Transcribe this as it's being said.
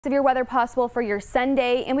Severe weather possible for your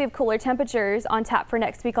Sunday, and we have cooler temperatures on tap for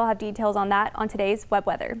next week. I'll have details on that on today's web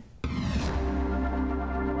weather.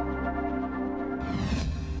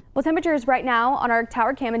 Well, temperatures right now on our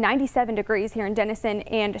tower cam at 97 degrees here in Denison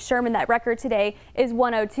and Sherman. That record today is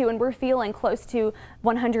 102, and we're feeling close to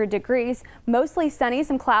 100 degrees. Mostly sunny,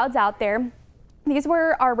 some clouds out there. These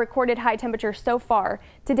were our recorded high temperatures so far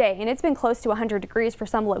today, and it's been close to 100 degrees for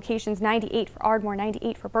some locations. 98 for Ardmore,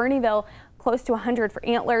 98 for Bernieville, close to 100 for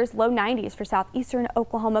Antlers, low 90s for southeastern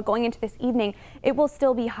Oklahoma. Going into this evening, it will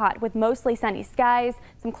still be hot with mostly sunny skies,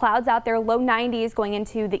 some clouds out there, low 90s going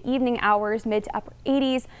into the evening hours, mid to upper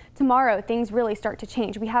 80s. Tomorrow, things really start to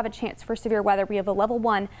change. We have a chance for severe weather. We have a level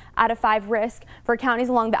 1 out of 5 risk for counties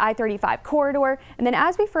along the I-35 corridor. And then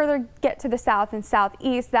as we further get to the south and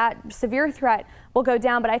southeast, that severe threat will go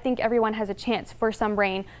down, but I think everyone has a chance for some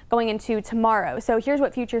rain going into tomorrow. So here's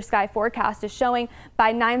what Future Sky Forecast is showing.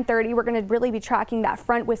 By 9:30, we're going to really be tracking that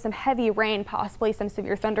front with some heavy rain, possibly some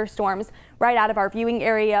severe thunderstorms right out of our viewing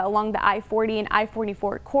area along the I-40 and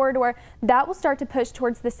I-44 corridor. That will start to push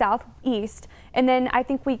towards the southeast, and then I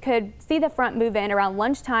think we could see the front move in around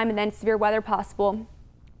lunchtime, and then severe weather possible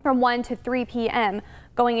from 1 to 3 p.m.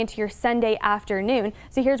 going into your Sunday afternoon.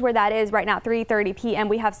 So here's where that is right now, 3:30 p.m.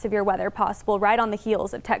 We have severe weather possible right on the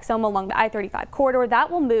heels of Texoma along the I-35 corridor. That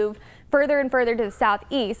will move further and further to the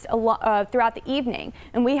southeast throughout the evening,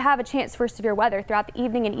 and we have a chance for severe weather throughout the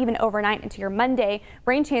evening and even overnight into your Monday.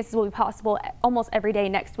 Rain chances will be possible almost every day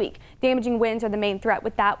next week. Damaging winds are the main threat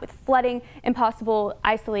with that, with flooding and possible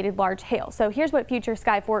isolated large hail. So here's what future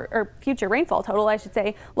rainfall total, I should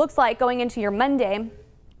say, looks like going into your Monday.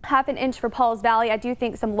 Half an inch for Pauls Valley. I do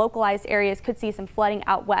think some localized areas could see some flooding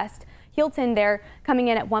out west. Heelton there coming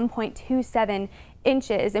in at 1.27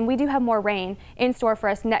 inches, and we do have more rain in store for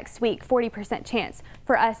us next week. 40% chance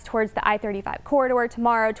for us towards the I-35 corridor.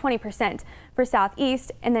 Tomorrow, 20% for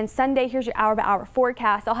southeast, and then Sunday, here's your hour-by-hour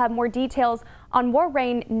forecast. I'll have more details on more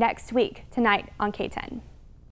rain next week tonight on KTEN.